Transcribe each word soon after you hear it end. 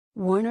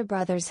Warner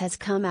Brothers has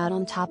come out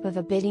on top of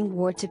a bidding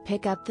war to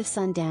pick up The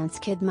Sundance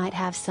Kid Might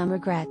Have Some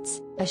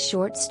Regrets, a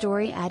short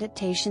story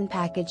adaptation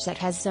package that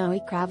has Zoe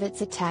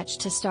Kravitz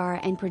attached to star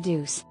and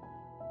produce.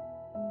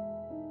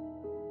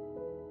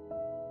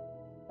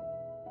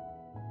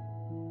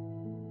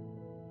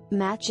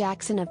 Matt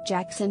Jackson of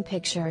Jackson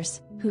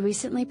Pictures, who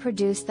recently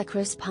produced the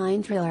Chris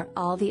Pine thriller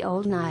All the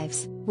Old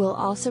Knives, will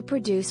also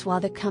produce, while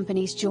the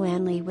company's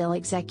Joanne Lee will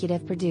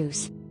executive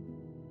produce.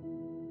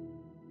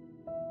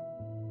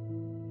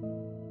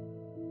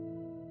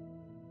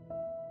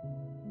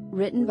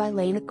 Written by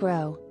Lena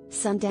Grow,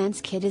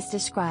 Sundance Kid is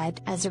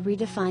described as a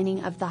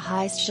redefining of the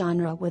heist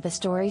genre, with a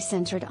story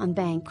centered on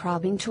bank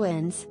robbing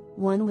twins,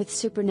 one with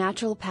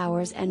supernatural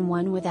powers and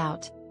one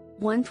without.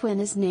 One twin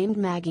is named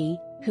Maggie,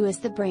 who is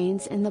the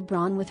brains in the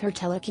brawn with her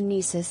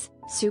telekinesis,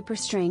 super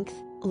strength,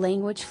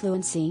 language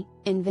fluency,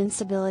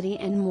 invincibility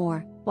and more,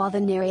 while the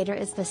narrator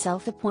is the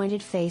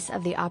self-appointed face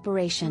of the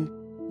operation.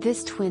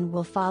 This twin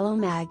will follow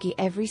Maggie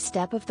every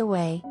step of the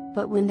way,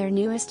 but when their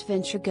newest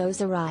venture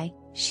goes awry,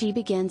 she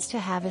begins to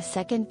have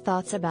second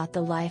thoughts about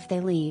the life they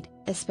lead,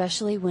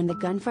 especially when the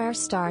gunfire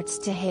starts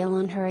to hail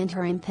on her and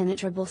her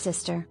impenetrable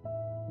sister.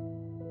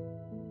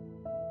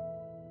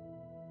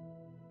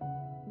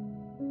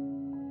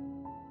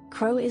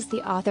 Crow is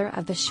the author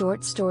of the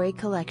short story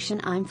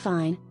collection I'm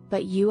Fine,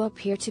 But You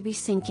Appear to Be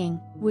Sinking,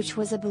 which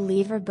was a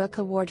Believer Book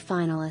Award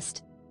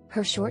finalist.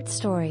 Her short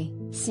story,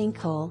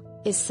 Sinkhole,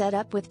 is set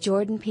up with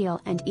Jordan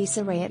Peele and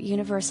Issa Rae at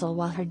Universal,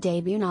 while her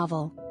debut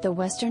novel, the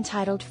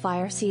Western-titled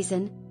Fire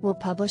Season, will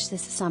publish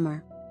this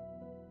summer.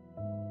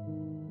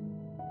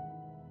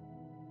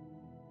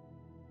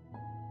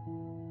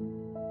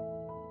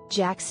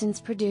 Jackson's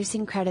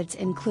producing credits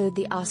include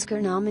the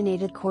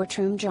Oscar-nominated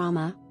courtroom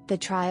drama, The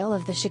Trial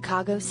of the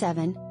Chicago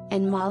 7,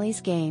 and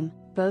Molly's Game,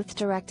 both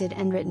directed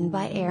and written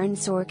by Aaron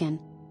Sorkin.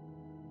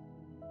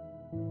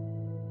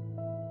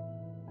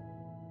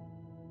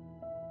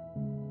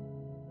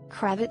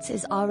 Kravitz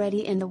is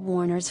already in the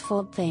Warner's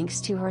fold thanks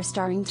to her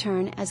starring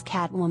turn as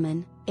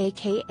Catwoman,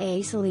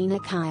 aka Selina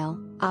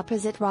Kyle,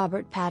 opposite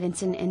Robert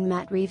Pattinson in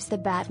Matt Reeves' The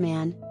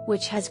Batman,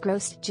 which has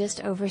grossed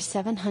just over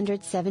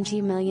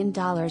 $770 million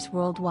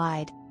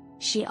worldwide.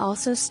 She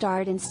also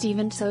starred in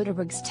Steven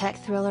Soderbergh's tech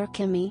thriller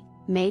Kimi,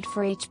 made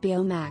for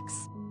HBO Max.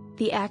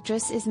 The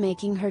actress is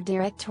making her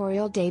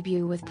directorial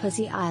debut with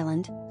Pussy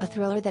Island, a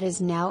thriller that is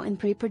now in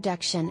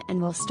pre-production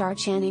and will star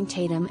Channing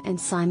Tatum and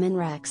Simon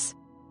Rex.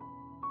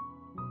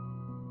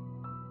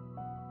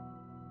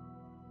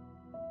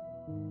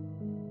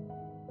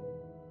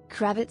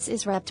 Kravitz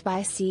is repped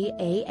by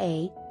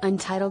CAA,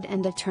 Untitled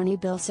and attorney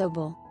Bill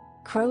Sobel.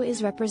 Crow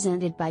is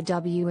represented by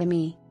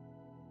WME.